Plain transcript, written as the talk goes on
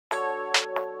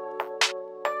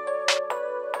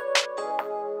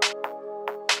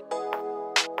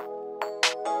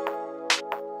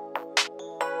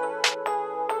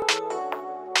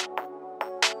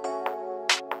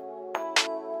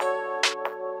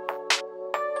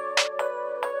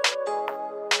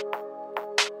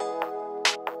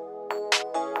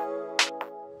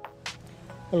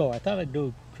Hello, I thought I'd do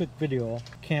a quick video.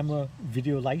 Camera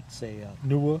video lights, a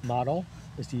newer model.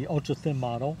 It's the ultra thin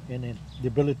model, and the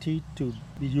ability to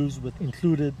be used with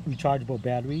included rechargeable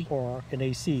battery or an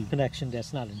AC connection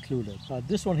that's not included.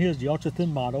 This one here is the ultra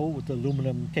thin model with the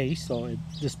aluminum case, so it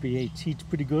dissipates heat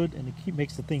pretty good, and it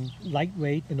makes the thing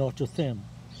lightweight and ultra thin.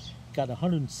 Got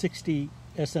 160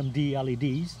 SMD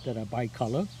LEDs that are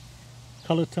bicolor.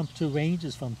 Color temperature range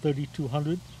is from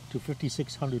 3200 to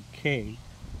 5600K.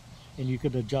 And you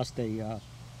could adjust the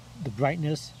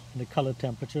brightness and the color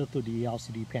temperature through the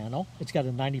LCD panel. It's got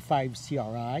a 95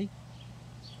 CRI.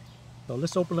 So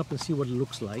let's open up and see what it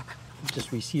looks like. We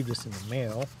just received this in the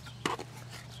mail.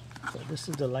 So this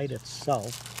is the light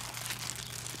itself.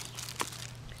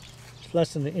 It's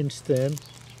less than an inch thin.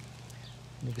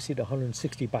 You can see the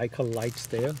 160 bicolor lights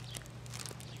there.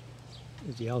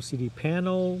 There's the LCD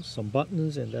panel, some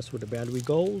buttons, and that's where the battery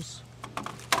goes.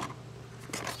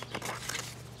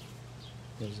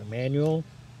 There's a manual.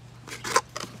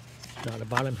 Now at the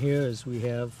bottom here is we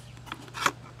have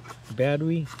the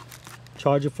battery,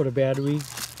 charger for the battery,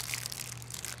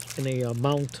 and a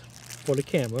mount for the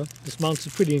camera. This mount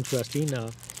is pretty interesting.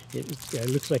 It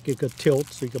looks like it could tilt,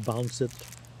 so you could bounce it.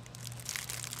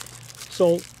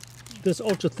 So this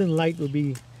ultra thin light would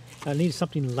be, I need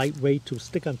something lightweight to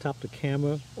stick on top of the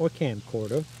camera or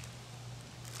camcorder.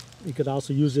 You could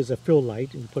also use it as a fill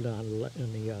light and put it on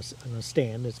a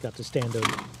stand. It's got the standard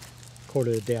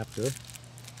quarter adapter.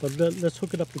 But let's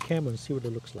hook it up to the camera and see what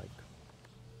it looks like.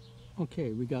 Okay,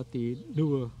 we got the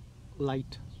Neewer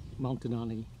light mounted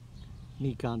on a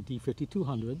Nikon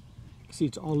D5200. You can see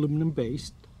it's all aluminum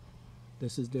based.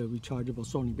 This is the rechargeable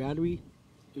Sony battery.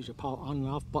 There's your power on and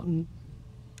off button,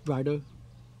 brighter,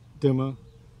 dimmer,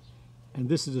 and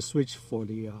this is the switch for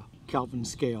the Kelvin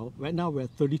scale. Right now we're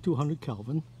at 3200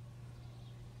 Kelvin.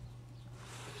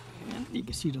 And you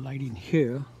can see the lighting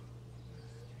here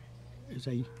as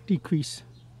I decrease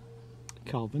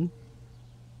Kelvin,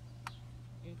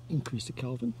 increase the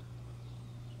Kelvin.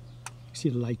 You see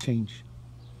the light change.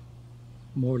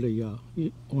 More of the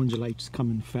orange lights come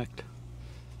in effect.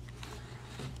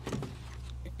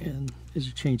 And as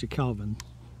you change the Kelvin,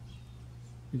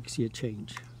 you can see a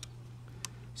change.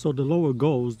 So the lower it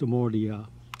goes, the more the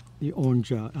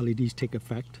orange LEDs take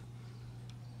effect.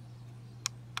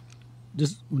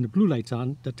 Just when the blue light's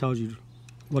on, that tells you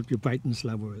what your brightness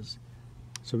level is.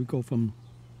 So we go from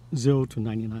 0 to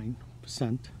 99%.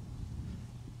 And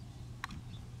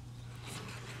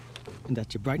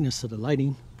that's your brightness of the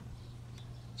lighting.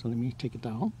 So let me take it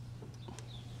down.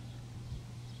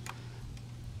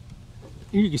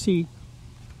 And you can see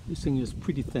this thing is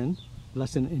pretty thin,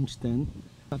 less than an inch thin.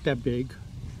 Not that big.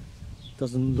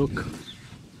 Doesn't look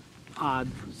odd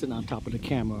sitting on top of the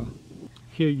camera.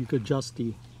 Here you could adjust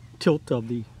the tilt of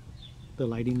the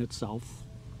lighting itself.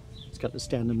 It's got the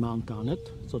standard mount on it,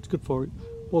 so it's good for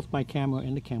both my camera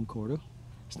and the camcorder.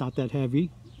 It's not that heavy,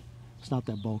 it's not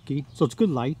that bulky, so it's good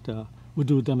light. We'll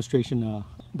do a demonstration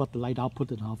about the light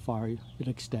output and how far it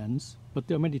extends. But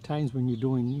there are many times when you're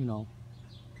doing, you know,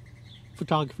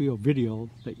 photography or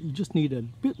video that you just need a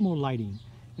bit more lighting,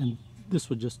 and this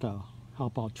would just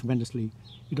help out tremendously.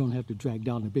 You don't have to drag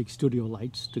down the big studio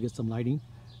lights to get some lighting.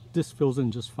 This fills in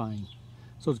just fine.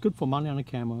 So it's good for mounting on a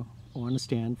camera or on a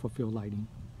stand for field lighting.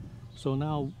 So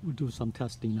now we'll do some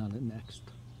testing on it next.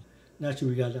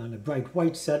 Naturally, we got it on a bright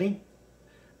white setting,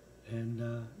 and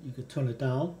you can turn it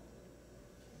down.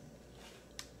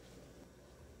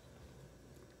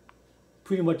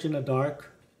 Pretty much in the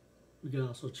dark. We can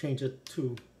also change it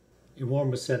to a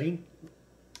warmer setting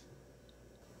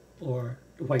or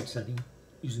the white setting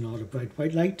using all the bright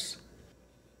white lights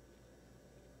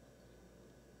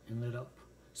and lit up.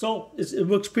 So it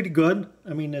works pretty good.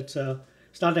 I mean, it's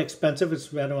not expensive.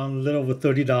 It's right around a little over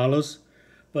 $30,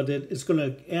 but it's going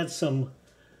to add some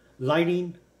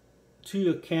lighting to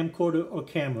your camcorder or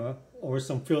camera, or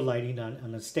some field lighting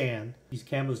on a stand. These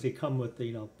cameras, they come with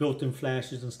built-in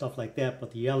flashes and stuff like that,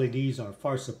 but the LEDs are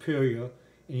far superior,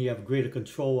 and you have greater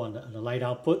control on the light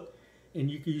output. And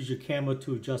you can use your camera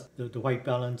to adjust the white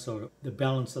balance or the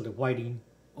balance of the whiting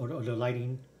or the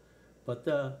lighting. But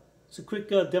it's a quick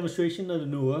demonstration of the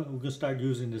Neewer. We're going to start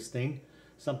using this thing.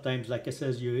 Sometimes, like I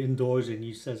says, you're indoors and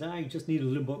you says, you just need a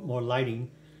little bit more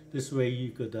lighting. This way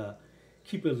you could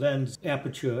keep your lens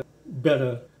aperture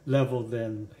better level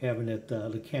than having it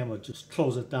the camera just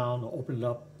close it down or open it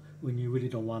up when you really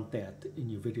don't want that in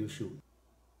your video shoot.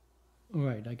 All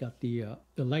right, I got the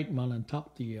light mount on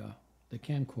top of the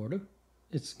camcorder.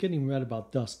 It's getting right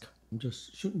about dusk. I'm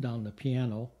just shooting down the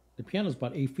piano. The piano is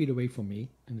about 8 feet away from me,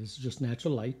 and this is just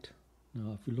natural light.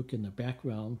 Now, if you look in the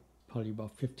background, probably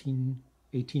about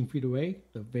 18 feet away,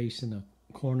 the vase in the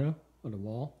corner, of the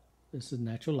wall. This is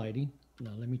natural lighting.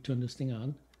 Now let me turn this thing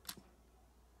on.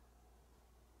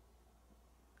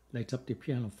 Lights up the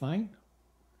piano fine.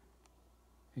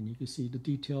 And you can see the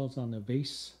details on the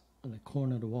vase on the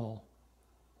corner of the wall.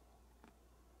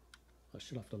 I'll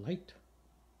shut off the light.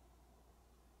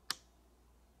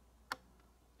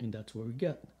 And that's what we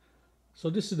get. So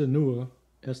this is the Neewer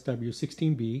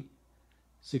SW16B.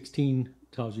 16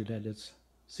 tells you that it's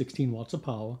 16 watts of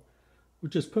power,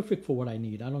 which is perfect for what I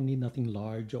need. I don't need nothing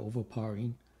large or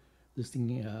overpowering. This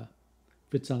thing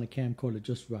fits on the camcorder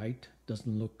just right.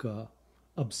 Doesn't look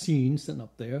obscene sitting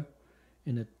up there.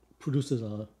 And it produces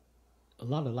a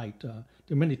lot of light. There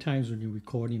are many times when you're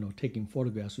recording or taking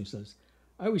photographs where it says,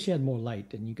 I wish you had more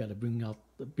light, and you got to bring out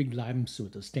the big lamps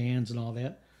with the stands and all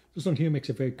that. This one here makes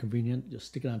it very convenient. Just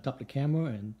stick it on top of the camera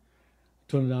and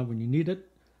turn it on when you need it.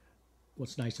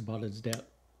 What's nice about it is that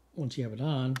once you have it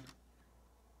on,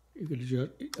 you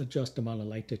can adjust the amount of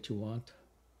light that you want.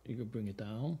 You can bring it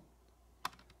down,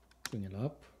 bring it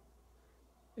up,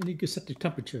 and you can set the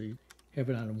temperature. You have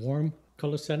it on a warm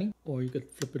color setting, or you could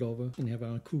flip it over and have it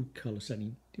on a cool color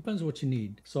setting. Depends on what you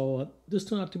need. So this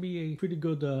turned out to be a pretty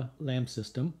good lamp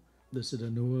system. This is a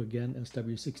Neewer, again,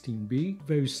 SW16B.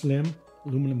 Very slim,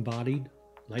 aluminum bodied,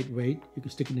 lightweight. You can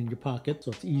stick it in your pocket,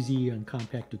 so it's easy and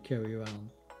compact to carry around.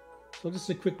 So this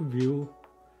is a quick review,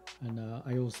 and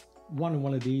I always wanted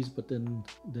one of these, but then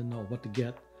didn't know what to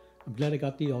get. I'm glad I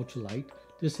got the ultralight.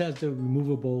 This has the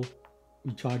removable,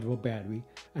 rechargeable battery.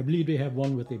 I believe they have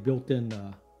one with a built-in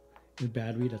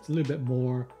battery that's a little bit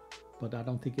more, but I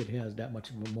don't think it has that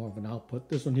much more of an output.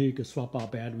 This one here, you can swap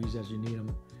out batteries as you need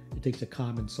them. It takes a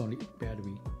common Sony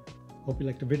battery. Hope you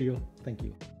liked the video. Thank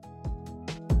you.